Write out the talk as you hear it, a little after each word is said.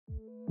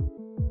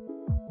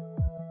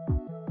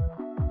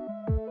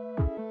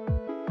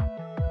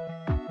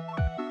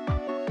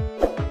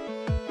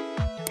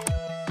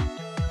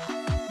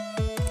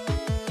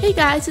Hey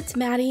guys, it's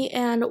Maddie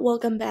and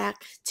welcome back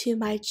to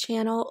my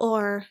channel,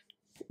 or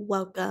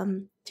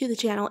welcome to the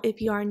channel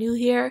if you are new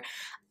here.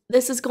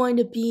 This is going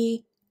to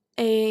be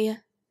a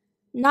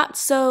not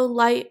so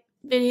light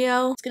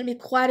video. It's going to be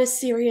quite a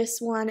serious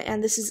one,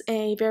 and this is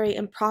a very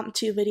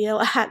impromptu video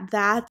at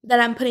that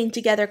I'm putting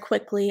together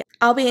quickly.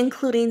 I'll be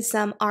including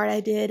some art I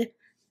did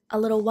a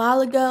little while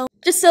ago,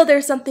 just so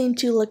there's something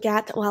to look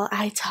at while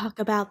I talk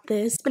about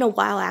this. It's been a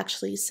while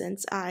actually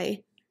since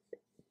I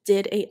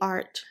did a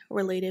art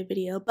related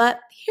video, but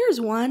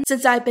here's one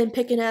since I've been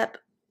picking up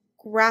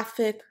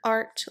graphic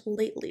art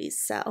lately,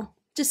 so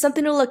just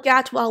something to look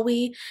at while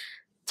we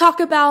talk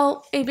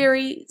about a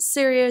very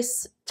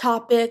serious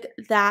topic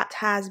that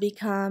has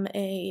become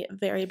a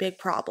very big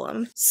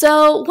problem.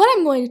 So what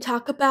I'm going to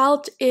talk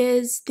about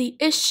is the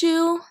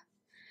issue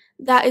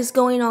that is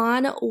going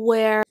on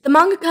where the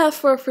mangaka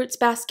for Fruits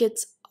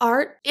Basket's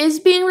art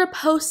is being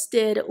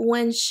reposted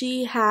when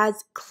she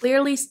has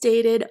clearly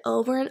stated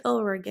over and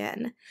over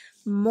again,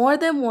 more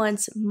than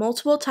once,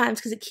 multiple times,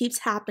 because it keeps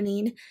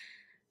happening,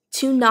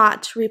 to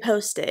not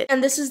repost it.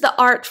 And this is the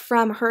art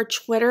from her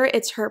Twitter.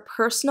 It's her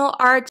personal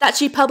art that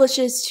she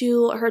publishes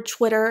to her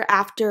Twitter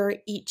after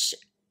each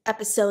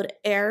episode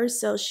airs.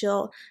 So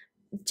she'll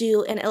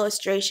do an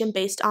illustration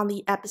based on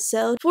the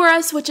episode for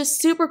us, which is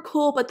super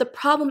cool. But the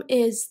problem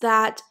is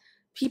that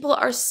people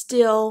are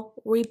still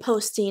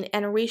reposting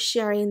and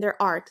resharing their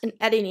art and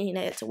editing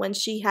it when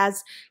she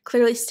has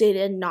clearly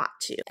stated not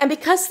to. And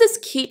because this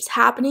keeps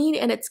happening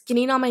and it's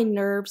getting on my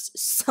nerves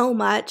so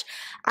much,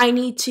 I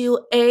need to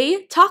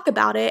A, talk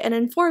about it and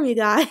inform you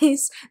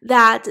guys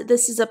that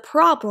this is a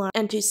problem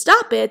and to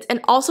stop it,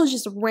 and also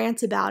just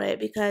rant about it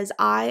because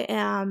I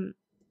am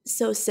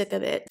so sick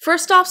of it.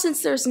 First off,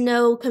 since there's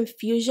no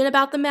confusion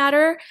about the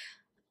matter,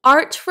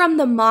 art from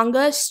the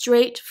manga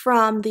straight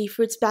from the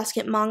Fruits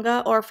Basket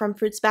manga or from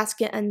Fruits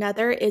Basket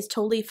another is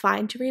totally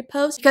fine to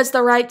repost because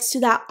the rights to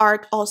that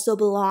art also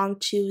belong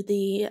to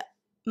the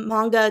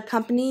manga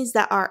companies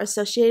that are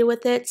associated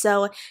with it,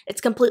 so it's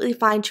completely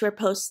fine to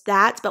repost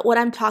that. But what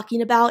I'm talking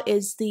about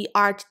is the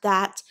art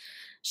that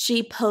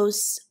she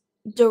posts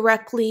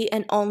directly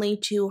and only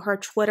to her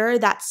Twitter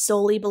that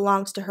solely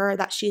belongs to her,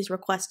 that she's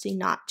requesting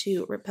not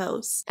to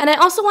repost. And I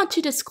also want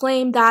to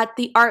disclaim that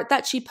the art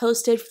that she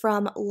posted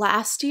from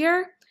last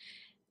year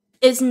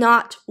is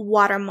not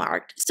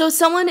watermarked. So if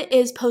someone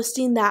is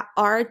posting that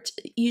art,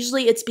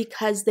 usually it's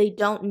because they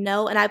don't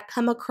know, and I've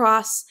come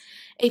across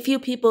a few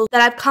people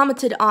that I've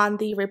commented on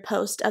the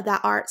repost of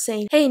that art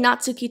saying, hey,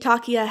 Natsuki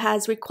Takaya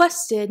has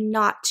requested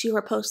not to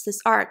repost this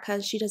art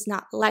because she does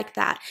not like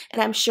that.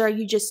 And I'm sure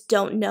you just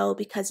don't know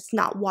because it's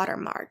not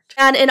watermarked.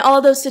 And in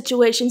all those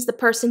situations, the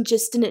person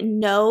just didn't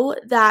know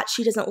that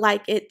she doesn't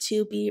like it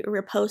to be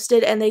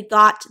reposted, and they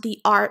got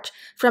the art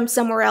from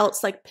somewhere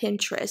else like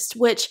Pinterest,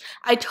 which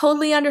I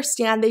totally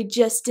understand. They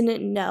just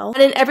didn't know.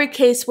 And in every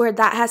case where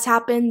that has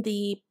happened,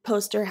 the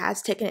poster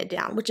has taken it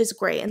down, which is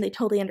great, and they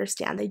totally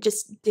understand. They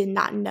just did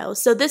not know.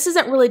 So this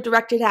isn't really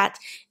directed at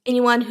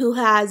anyone who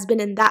has been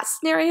in that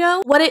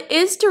scenario. What it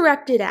is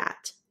directed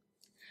at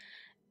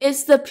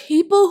is the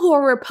people who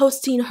are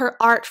reposting her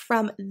art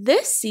from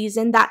this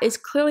season that is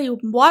clearly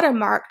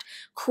watermarked,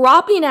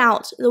 cropping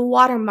out the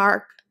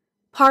watermark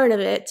part of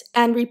it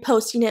and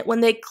reposting it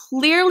when they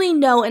clearly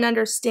know and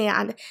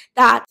understand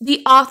that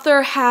the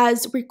author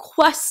has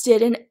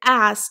requested and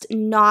asked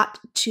not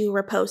to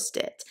repost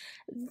it.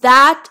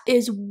 That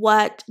is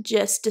what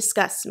just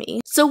disgusts me.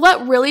 So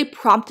what really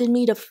prompted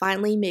me to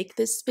finally make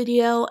this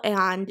video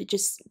and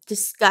just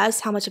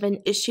discuss how much of an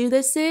issue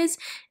this is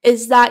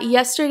that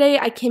yesterday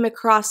I came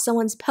across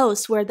someone's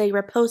post where they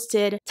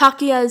reposted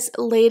Takaya's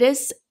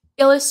latest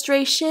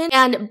illustration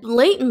and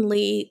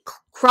blatantly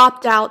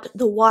cropped out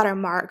the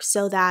watermark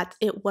so that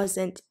it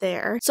wasn't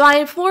there. So I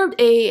informed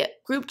a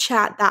group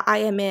chat that I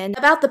am in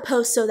about the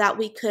post so that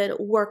we could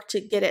work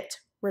to get it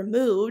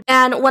removed,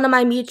 and one of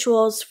my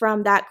mutuals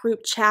from that group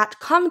chat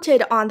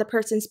commented on the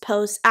person's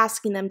post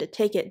asking them to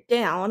take it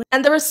down,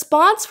 and the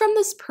response from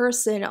this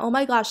person, oh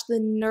my gosh, the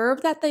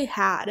nerve that they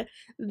had,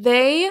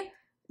 they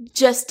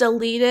just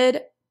deleted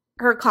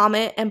her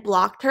comment and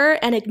blocked her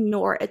and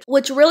ignored it,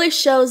 which really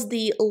shows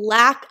the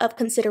lack of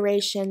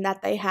consideration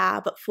that they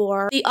have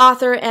for the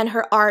author and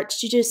her art,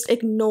 to just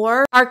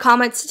ignore our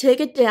comments, to take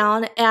it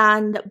down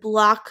and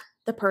block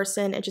the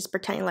person and just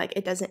pretending like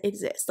it doesn't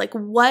exist. Like,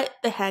 what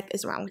the heck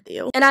is wrong with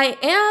you? And I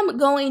am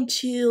going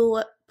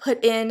to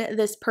put in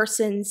this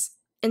person's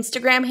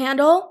Instagram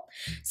handle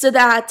so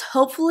that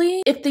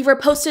hopefully if the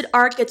reposted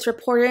art gets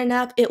reported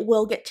enough, it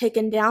will get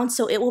taken down,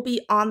 so it will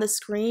be on the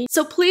screen.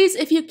 So please,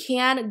 if you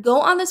can,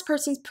 go on this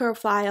person's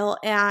profile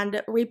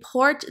and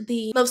report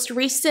the most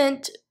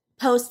recent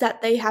posts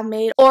that they have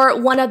made, or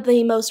one of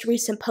the most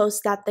recent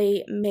posts that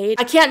they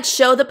made. I can't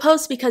show the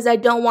post because I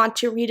don't want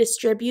to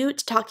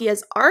redistribute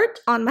Takaya's art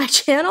on my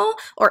channel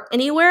or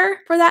anywhere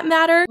for that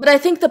matter, but I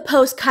think the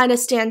post kind of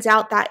stands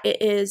out that it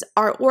is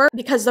artwork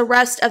because the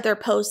rest of their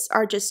posts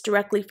are just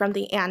directly from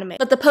the anime.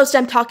 But the post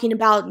I'm talking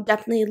about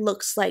definitely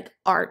looks like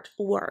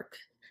artwork.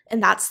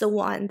 and that's the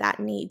one that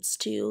needs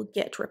to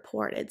get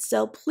reported.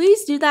 So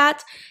please do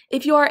that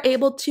if you are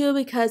able to,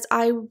 because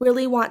I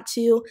really want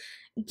to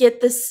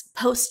get this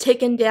post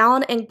taken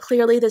down, and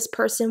clearly this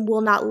person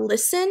will not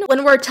listen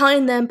when we're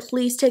telling them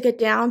please take it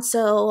down.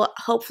 So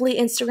hopefully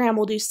Instagram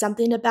will do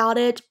something about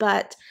it,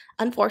 but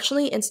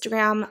unfortunately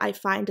Instagram, I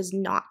find, does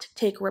not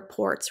take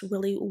reports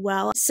really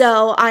well.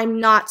 So I'm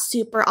not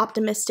super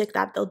optimistic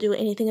that they'll do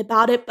anything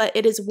about it, but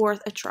it is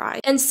worth a try.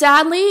 And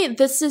sadly,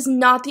 this is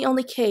not the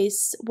only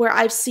case where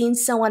I've seen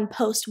someone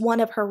post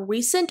one of her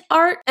recent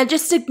art and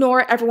just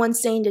ignore everyone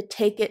saying to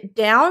take it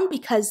down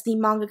because the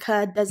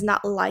mangaka does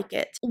not like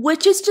it,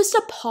 which is just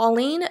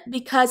appalling,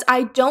 because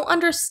I don't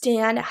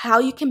understand how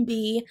you can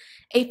be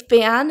a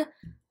fan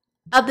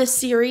of the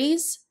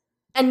series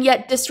and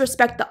yet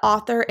disrespect the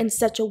author in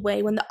such a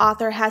way when the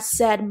author has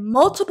said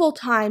multiple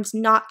times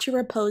not to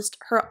repost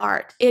her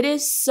art. It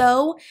is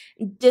so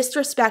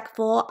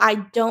disrespectful.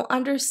 I don't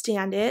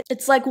understand it.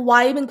 It's like,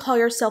 why even call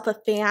yourself a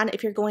fan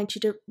if you're going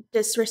to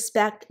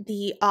disrespect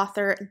the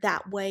author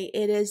that way?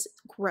 It is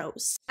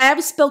gross. I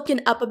have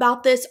spoken up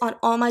about this on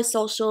all my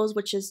socials,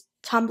 which is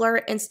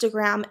Tumblr,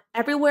 Instagram,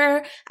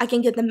 everywhere I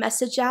can get the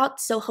message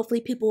out, so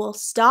hopefully people will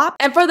stop.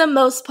 And for the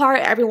most part,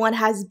 everyone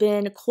has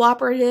been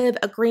cooperative,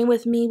 agreeing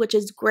with me, which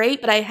is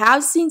great, but I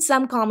have seen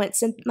some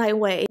comments sent my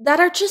way that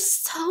are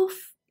just so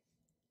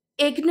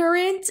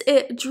ignorant.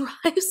 It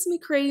drives me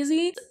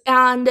crazy.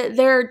 And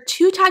there are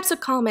two types of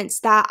comments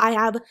that I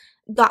have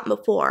gotten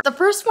before. The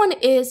first one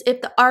is,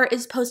 if the art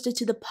is posted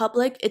to the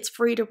public, it's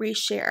free to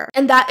reshare,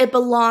 and that it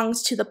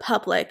belongs to the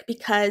public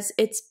because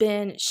it's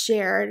been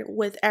shared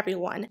with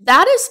everyone.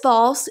 That is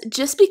false.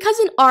 Just because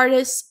an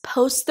artist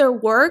posts their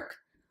work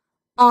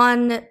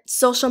on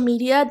social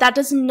media, that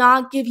does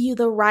not give you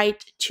the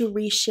right to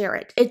reshare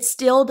it. It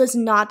still does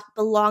not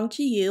belong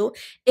to you.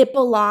 It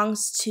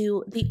belongs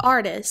to the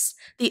artist.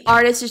 The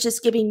artist is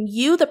just giving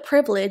you the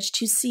privilege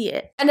to see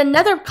it. And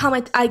another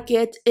comment I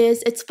get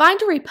is, it's fine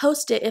to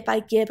repost it if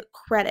I give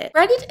credit.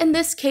 Credit in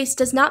this case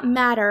does not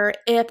matter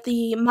if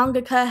the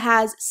mangaka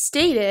has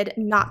stated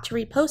not to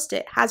repost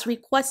it, has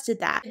requested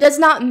that. It does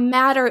not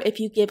matter if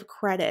you give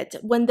credit.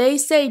 When they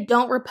say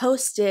don't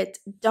repost it,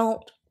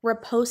 don't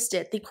repost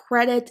it. The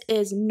credit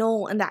is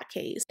null in that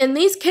case. In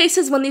these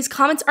cases, when these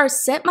comments are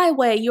sent my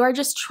way, you are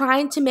just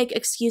trying to make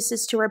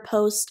excuses to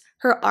repost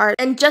her art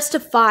and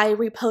justify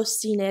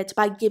reposting it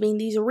by giving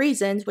these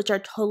reasons, which are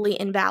totally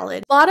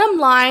invalid. Bottom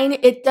line,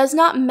 it does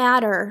not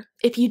matter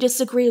if you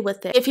disagree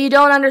with it, if you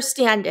don't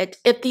understand it.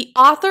 If the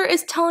author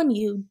is telling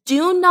you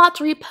do not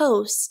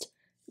repost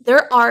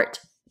their art,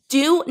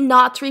 do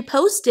not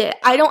repost it.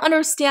 I don't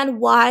understand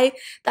why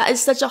that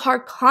is such a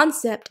hard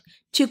concept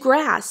to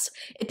grasp.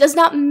 It does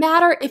not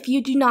matter if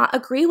you do not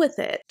agree with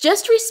it.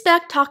 Just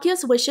respect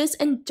Takeya's wishes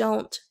and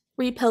don't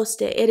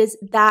repost it. It is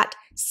that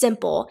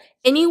simple.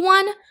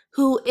 Anyone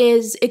who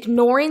is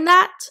ignoring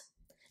that,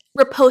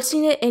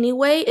 reposting it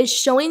anyway, is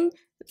showing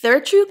their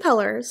true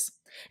colors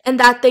and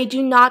that they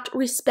do not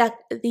respect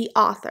the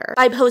author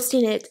by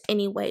posting it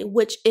anyway,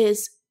 which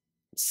is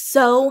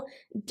so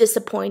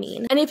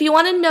disappointing. And if you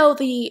want to know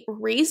the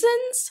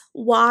reasons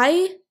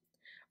why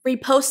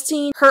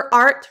reposting her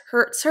art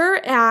hurts her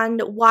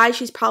and why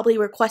she's probably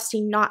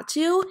requesting not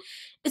to,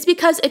 is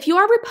because if you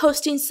are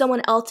reposting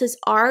someone else's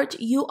art,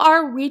 you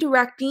are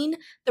redirecting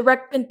the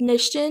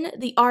recognition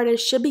the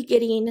artist should be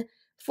getting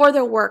for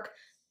their work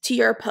to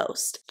your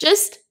post.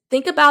 Just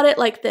think about it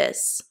like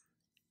this.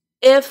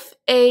 If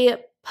a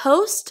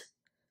post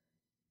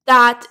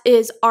that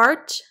is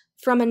art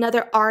from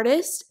another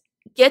artist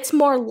gets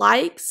more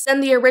likes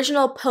than the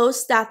original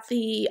post that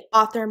the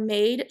author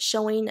made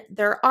showing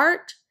their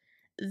art,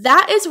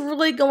 that is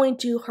really going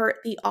to hurt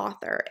the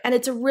author, and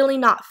it's really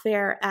not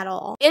fair at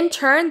all. In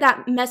turn,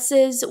 that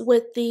messes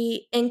with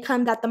the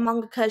income that the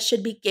mangaka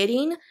should be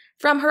getting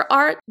from her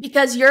art,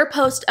 because your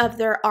post of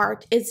their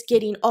art is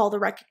getting all the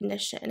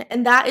recognition,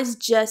 and that is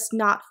just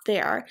not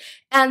fair.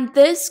 And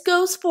this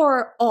goes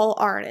for all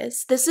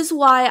artists. This is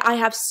why I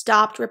have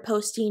stopped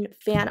reposting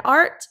fan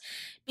art,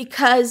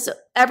 because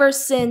ever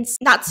since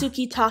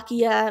Natsuki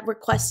Takaya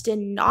requested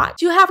not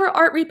to have her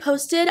art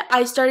reposted,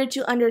 I started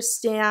to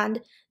understand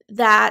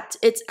that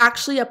it's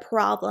actually a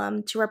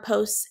problem to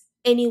repost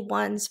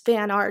anyone's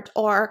fan art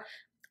or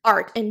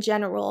art in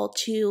general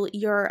to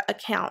your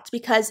account,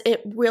 because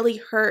it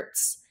really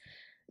hurts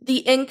the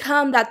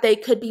income that they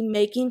could be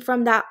making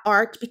from that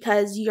art,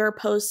 because your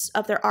posts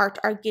of their art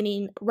are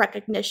getting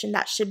recognition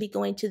that should be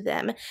going to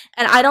them.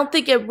 And I don't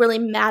think it really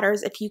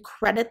matters if you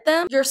credit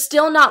them. You're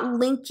still not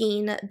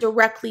linking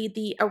directly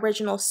the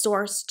original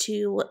source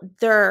to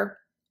their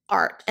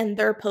art and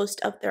their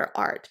post of their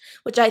art,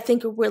 which I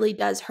think really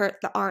does hurt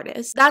the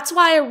artist. That's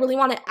why I really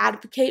want to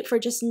advocate for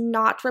just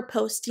not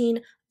reposting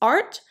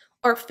art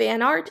or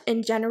fan art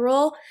in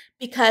general,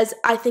 because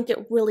I think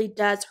it really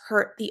does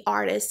hurt the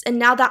artist. And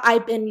now that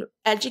I've been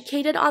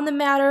educated on the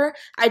matter,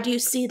 I do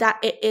see that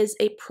it is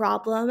a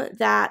problem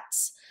that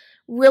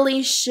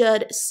really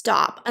should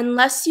stop.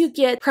 Unless you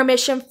get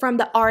permission from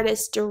the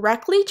artist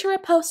directly to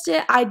repost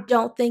it, I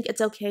don't think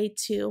it's okay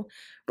to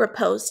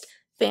repost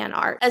fan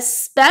art,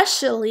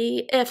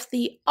 especially if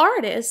the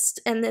artist,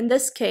 and in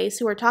this case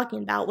who we're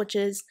talking about, which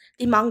is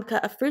the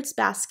mangaka of Fruits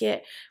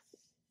Basket,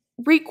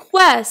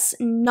 requests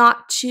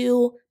not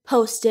to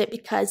post it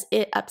because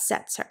it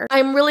upsets her.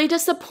 I'm really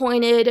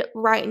disappointed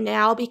right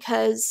now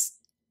because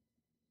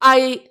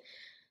I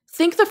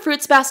think the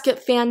Fruits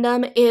Basket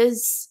fandom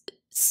is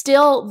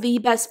still the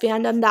best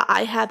fandom that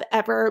I have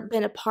ever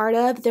been a part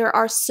of. There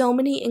are so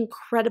many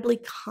incredibly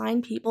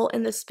kind people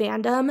in this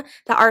fandom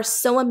that are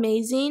so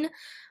amazing,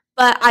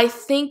 but I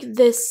think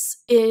this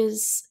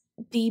is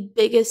the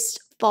biggest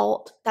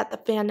fault that the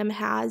fandom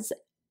has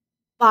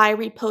by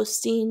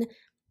reposting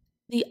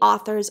the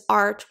author's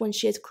art when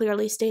she has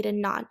clearly stated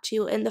not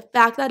to. And the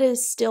fact that it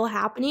is still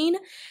happening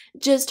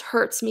just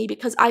hurts me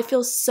because I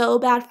feel so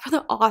bad for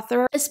the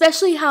author,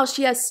 especially how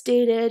she has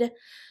stated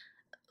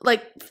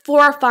like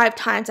 4 or 5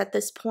 times at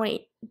this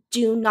point,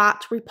 do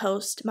not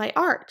repost my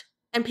art.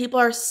 And people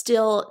are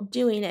still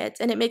doing it.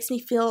 And it makes me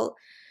feel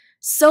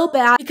so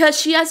bad because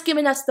she has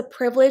given us the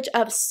privilege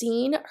of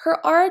seeing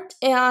her art.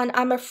 And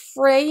I'm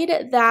afraid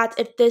that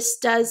if this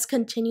does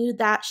continue,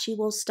 that she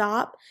will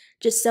stop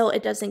just so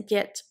it doesn't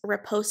get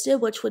reposted,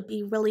 which would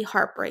be really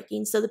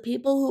heartbreaking. So the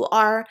people who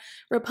are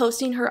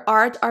reposting her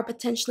art are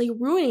potentially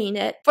ruining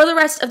it for the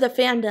rest of the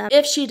fandom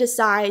if she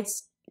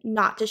decides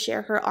not to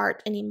share her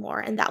art anymore,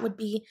 and that would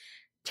be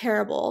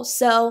terrible.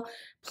 So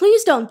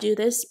please don't do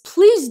this.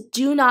 Please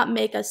do not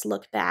make us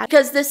look bad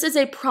because this is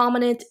a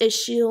prominent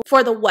issue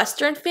for the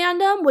Western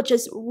fandom, which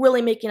is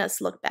really making us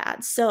look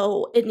bad.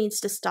 So it needs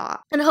to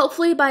stop. And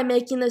hopefully by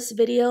making this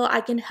video,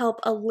 I can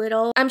help a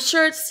little. I'm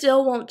sure it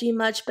still won't do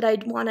much, but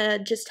I'd want to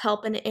just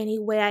help in any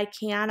way I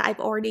can. I've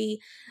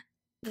already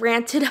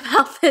ranted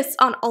about this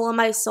on all of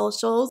my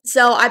socials,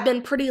 so I've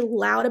been pretty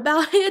loud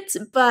about it,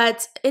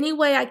 but any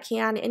way I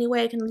can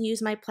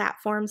use my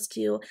platforms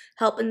to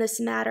help in this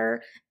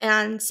matter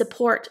and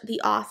support the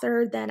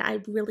author, then I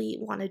really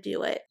want to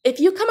do it. If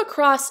you come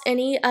across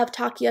any of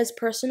Takaya's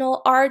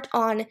personal art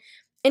on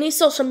any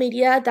social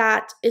media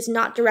that is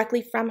not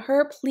directly from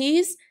her,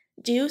 please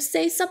do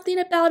say something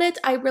about it.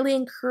 I really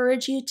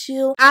encourage you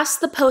to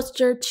ask the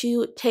poster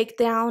to take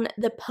down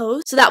the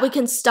post so that we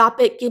can stop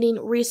it getting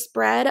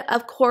respread.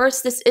 Of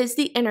course, this is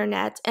the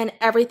internet and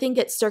everything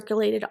gets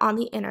circulated on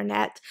the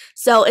internet.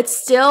 So it's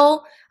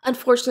still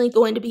unfortunately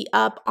going to be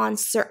up on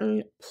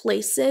certain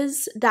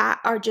places that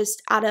are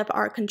just out of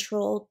our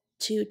control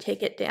to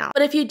take it down.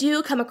 But if you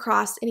do come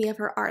across any of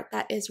her art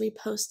that is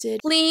reposted,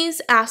 please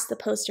ask the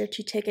poster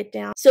to take it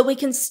down so we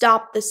can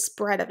stop the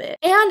spread of it.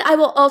 And I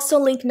will also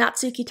link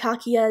Natsuki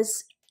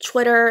Takaya's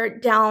Twitter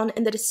down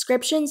in the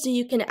description so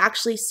you can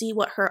actually see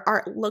what her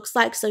art looks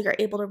like so you're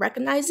able to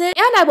recognize it.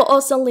 And I will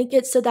also link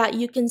it so that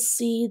you can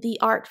see the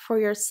art for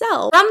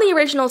yourself from the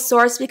original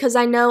source, because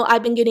I know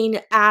I've been getting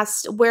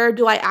asked where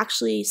do I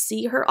actually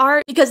see her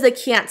art because they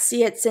can't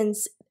see it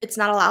since it's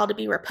not allowed to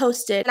be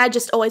reposted, and I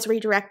just always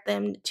redirect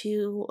them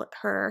to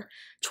her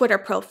Twitter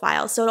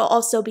profile. So it'll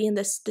also be in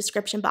this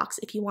description box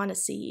if you want to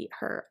see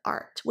her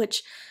art,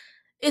 which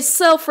is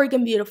so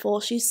freaking beautiful.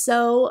 She's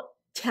so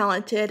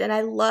talented, and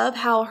I love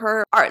how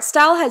her art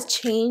style has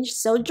changed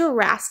so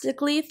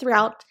drastically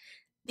throughout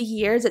the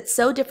years. It's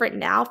so different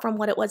now from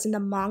what it was in the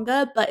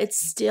manga, but it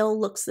still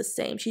looks the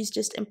same. She's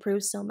just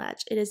improved so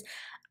much. It is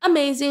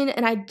amazing,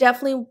 and I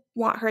definitely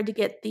want her to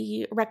get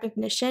the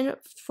recognition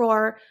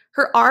for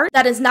her art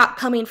that is not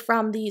coming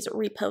from these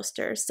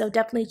reposters, so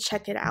definitely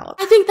check it out.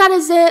 I think that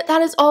is it.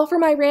 That is all for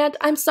my rant.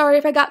 I'm sorry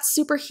if I got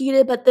super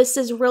heated, but this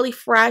is really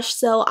fresh,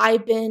 so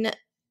I've been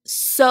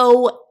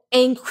so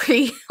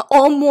angry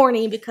all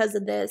morning because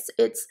of this.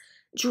 It's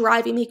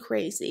driving me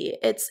crazy.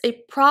 It's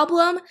a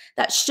problem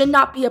that should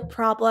not be a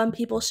problem.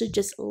 People should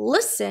just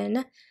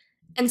listen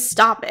and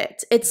stop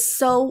it. It's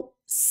so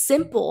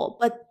simple,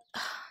 but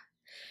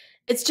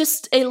it's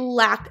just a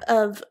lack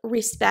of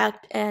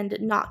respect and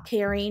not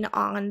caring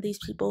on these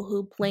people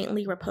who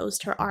blatantly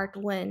repost her art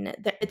when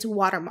it's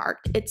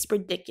watermarked. It's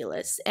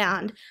ridiculous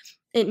and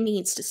it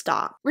needs to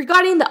stop.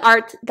 Regarding the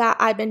art that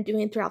I've been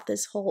doing throughout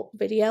this whole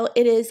video,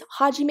 it is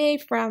Hajime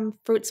from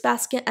Fruits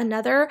Basket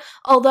Another,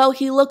 although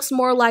he looks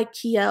more like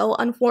Kyo,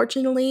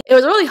 unfortunately. It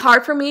was really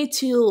hard for me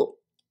to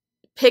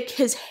pick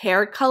his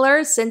hair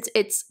color since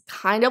it's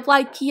kind of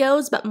like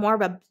Kyo's but more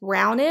of a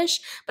brownish,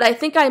 but I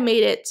think I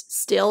made it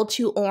still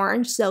too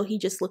orange, so he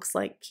just looks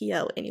like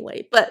Kyo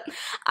anyway. But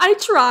I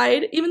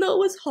tried, even though it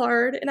was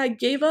hard, and I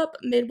gave up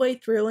midway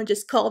through and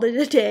just called it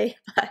a day,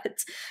 but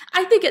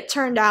I think it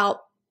turned out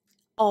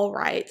all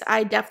right.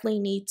 I definitely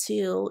need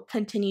to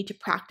continue to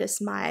practice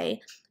my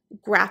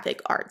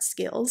graphic art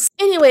skills.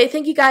 Anyway,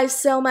 thank you guys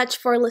so much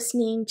for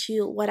listening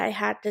to what I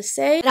had to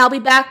say, and I'll be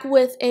back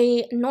with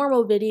a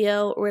normal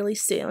video really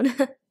soon.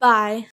 Bye.